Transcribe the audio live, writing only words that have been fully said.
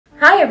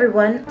Hi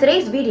everyone!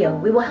 Today's video,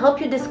 we will help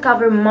you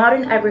discover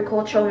modern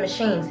agricultural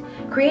machines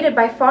created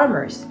by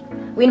farmers.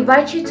 We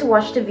invite you to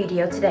watch the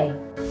video today.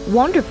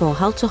 Wonderful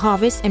how to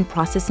harvest and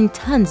processing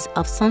tons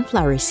of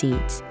sunflower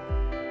seeds.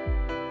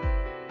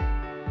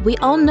 We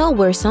all know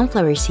where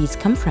sunflower seeds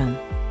come from.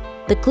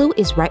 The clue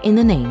is right in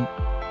the name.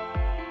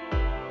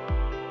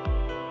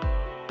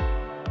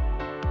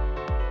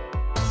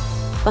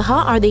 But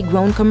how are they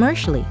grown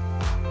commercially?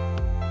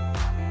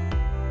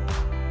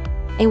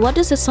 And what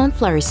does a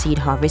sunflower seed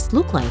harvest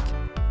look like?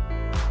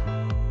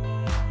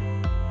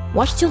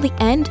 Watch till the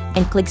end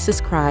and click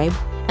subscribe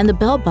and the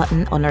bell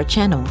button on our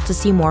channel to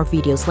see more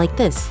videos like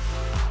this.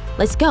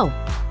 Let's go!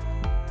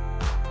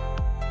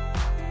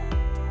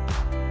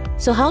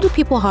 So how do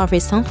people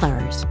harvest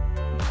sunflowers?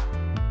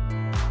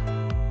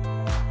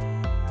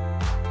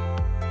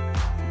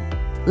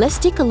 Let's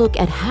take a look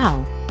at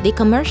how they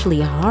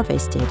commercially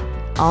harvested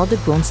all the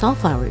grown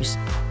sunflowers.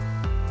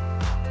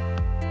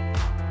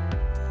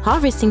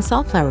 Harvesting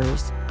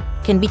sunflowers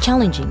can be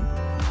challenging,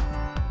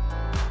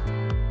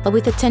 but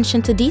with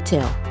attention to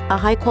detail, a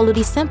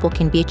high-quality sample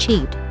can be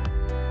achieved.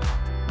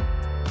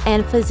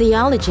 And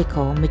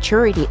physiological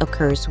maturity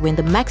occurs when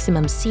the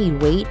maximum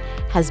seed weight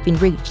has been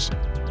reached.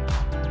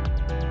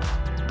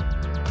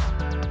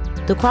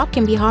 The crop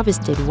can be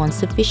harvested once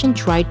sufficient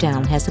dry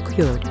down has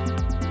occurred,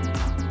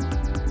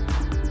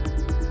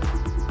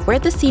 where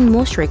the seed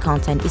moisture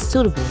content is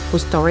suitable for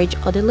storage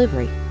or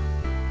delivery.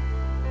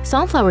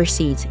 Sunflower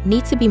seeds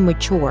need to be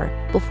mature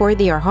before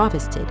they are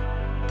harvested.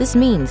 This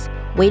means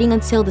waiting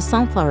until the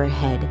sunflower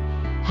head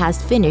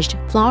has finished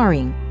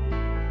flowering.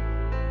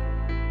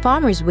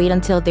 Farmers wait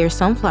until their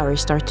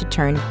sunflowers start to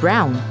turn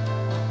brown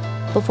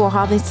before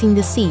harvesting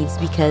the seeds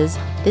because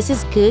this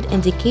is good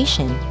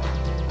indication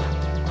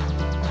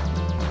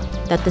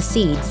that the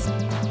seeds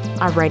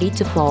are ready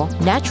to fall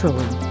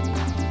naturally.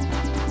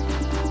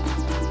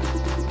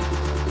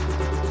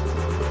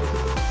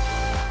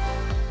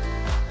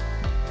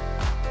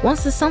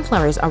 Once the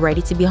sunflowers are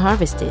ready to be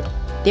harvested,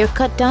 they are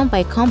cut down by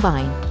a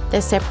combine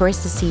that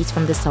separates the seeds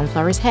from the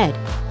sunflower's head.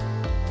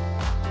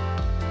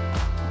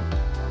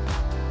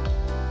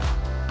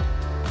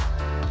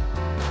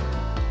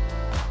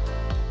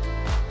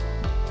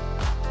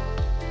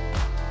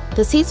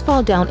 The seeds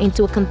fall down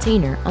into a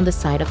container on the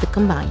side of the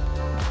combine.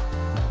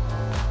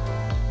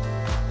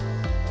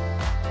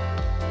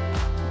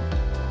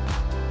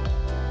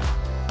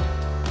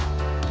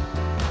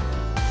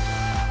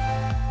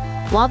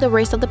 While the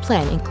rest of the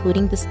plant,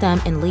 including the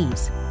stem and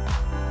leaves,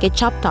 get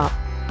chopped up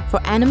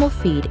for animal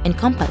feed and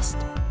compost.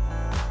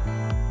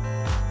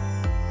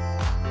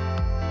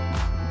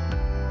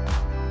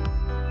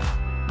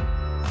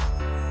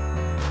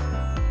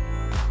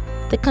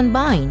 The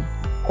combine,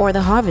 or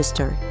the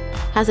harvester,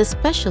 has a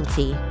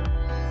specialty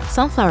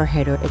sunflower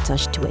header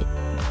attached to it.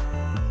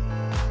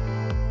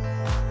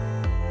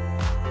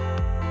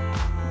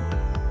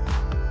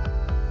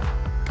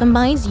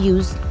 Combines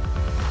used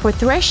for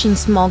threshing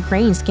small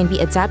grains can be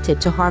adapted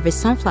to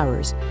harvest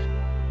sunflowers.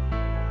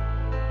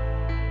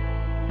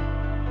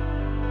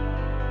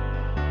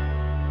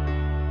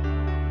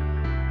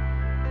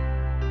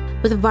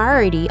 With a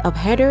variety of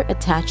header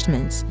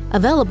attachments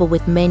available,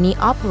 with many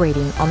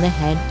operating on the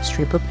head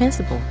stripper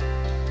principle.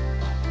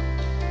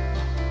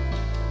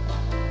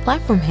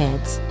 Platform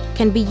heads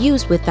can be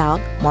used without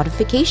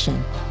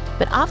modification,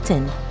 but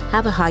often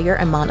have a higher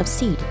amount of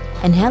seed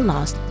and head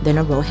loss than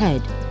a row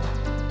head.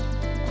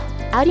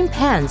 Adding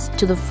pans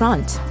to the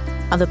front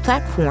of the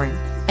platform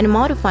and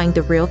modifying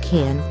the reel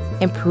can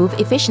improve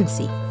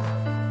efficiency.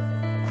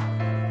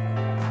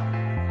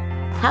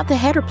 Have the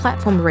header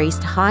platform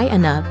raised high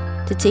enough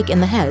to take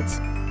in the heads.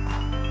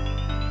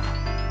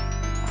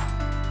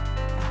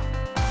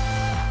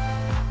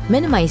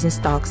 Minimizing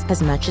stalks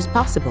as much as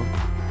possible.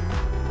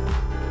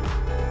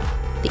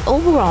 The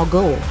overall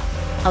goal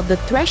of the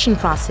threshing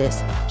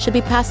process should be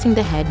passing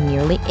the head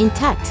nearly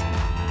intact.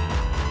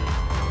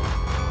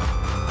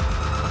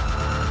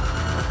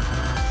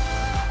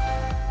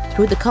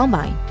 Through the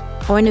combine,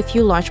 or in a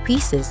few large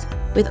pieces,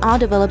 with all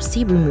developed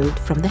seed removed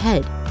from the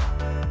head.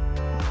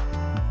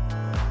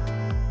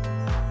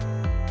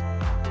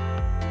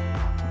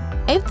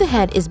 If the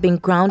head is being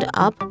ground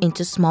up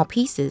into small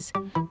pieces,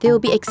 there will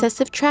be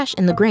excessive trash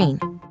in the grain.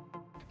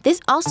 This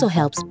also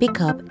helps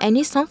pick up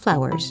any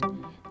sunflowers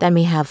that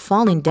may have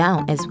fallen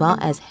down, as well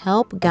as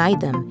help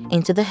guide them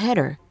into the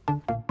header.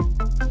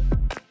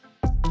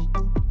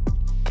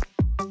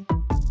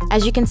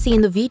 As you can see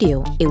in the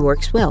video, it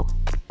works well.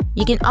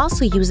 You can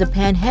also use a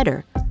pan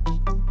header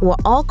or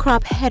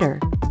all-crop header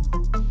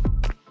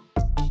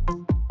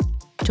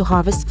to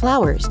harvest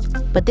flowers,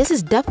 but this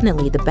is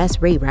definitely the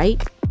best way,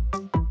 right?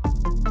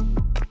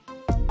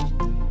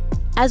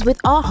 As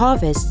with all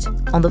harvests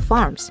on the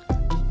farms,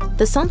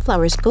 the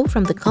sunflowers go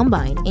from the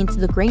combine into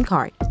the grain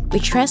cart,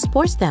 which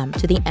transports them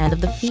to the end of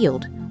the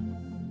field,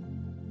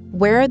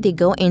 where they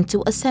go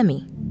into a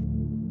semi.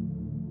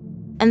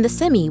 And the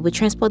semi would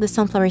transport the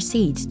sunflower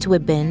seeds to a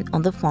bin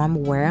on the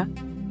farm, where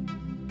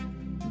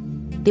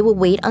they will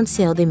wait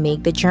until they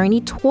make the journey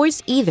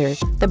towards either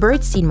the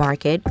birdseed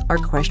market or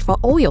crushed for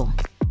oil.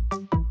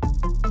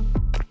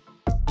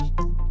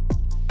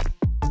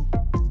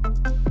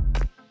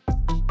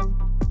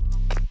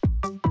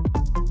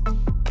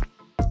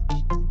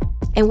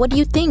 And what do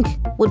you think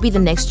would be the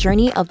next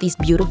journey of these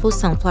beautiful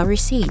sunflower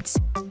seeds?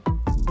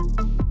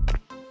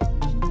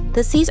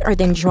 The seeds are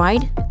then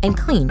dried and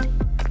cleaned,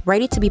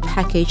 ready to be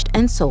packaged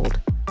and sold.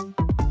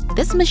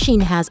 This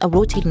machine has a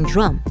rotating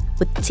drum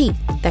with teeth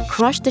that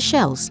crush the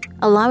shells,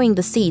 allowing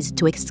the seeds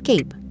to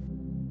escape.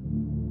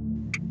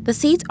 The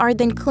seeds are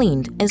then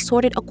cleaned and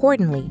sorted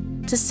accordingly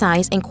to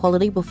size and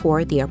quality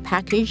before they are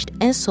packaged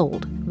and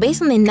sold,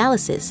 based on the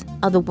analysis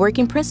of the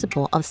working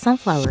principle of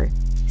sunflower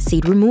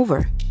seed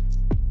remover.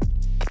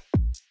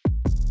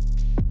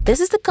 This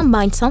is the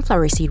combined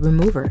sunflower seed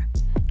remover,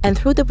 and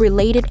through the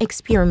related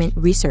experiment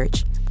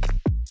research,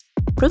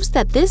 proves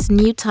that this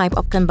new type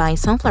of combined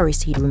sunflower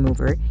seed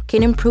remover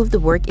can improve the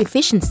work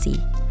efficiency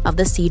of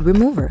the seed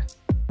remover.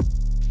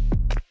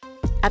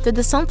 After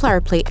the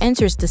sunflower plate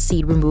enters the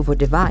seed removal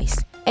device,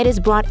 it is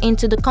brought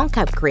into the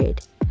concave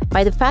grid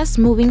by the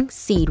fast-moving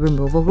seed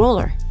removal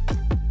roller.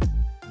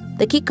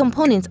 The key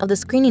components of the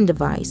screening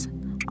device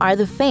are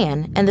the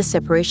fan and the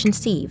separation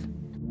sieve.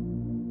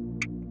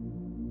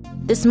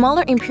 The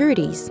smaller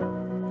impurities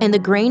and the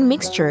grain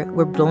mixture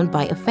were blown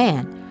by a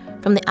fan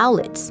from the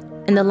outlets,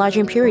 and the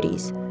larger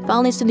impurities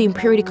fell into the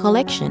impurity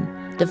collection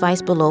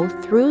device below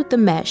through the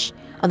mesh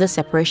of the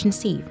separation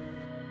sieve.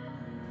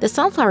 The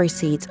sunflower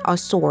seeds are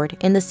stored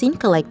in the seed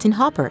collecting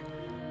hopper.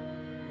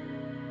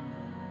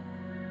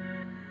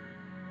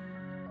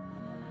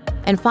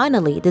 And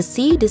finally, the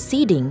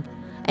seeding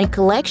and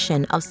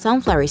collection of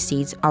sunflower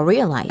seeds are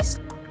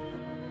realized.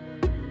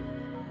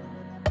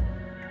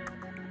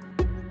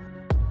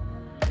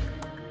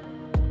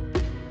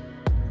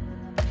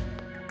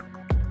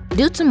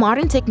 Due to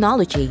modern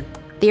technology,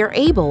 they are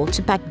able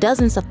to pack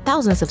dozens of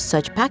thousands of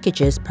such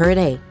packages per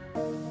day.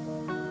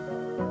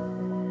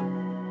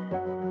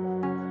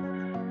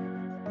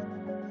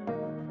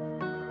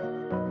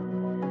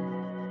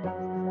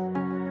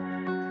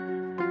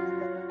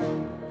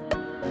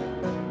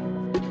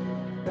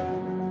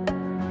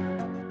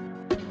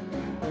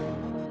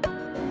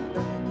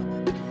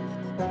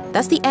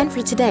 That's the end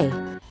for today.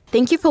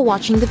 Thank you for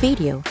watching the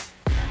video.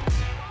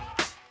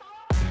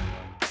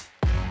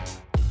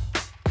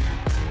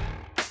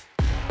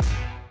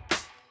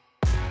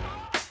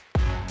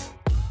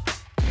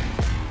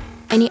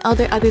 Any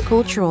other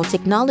agricultural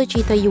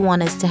technology that you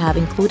want us to have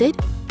included?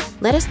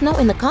 Let us know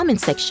in the comment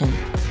section.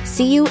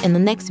 See you in the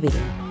next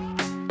video.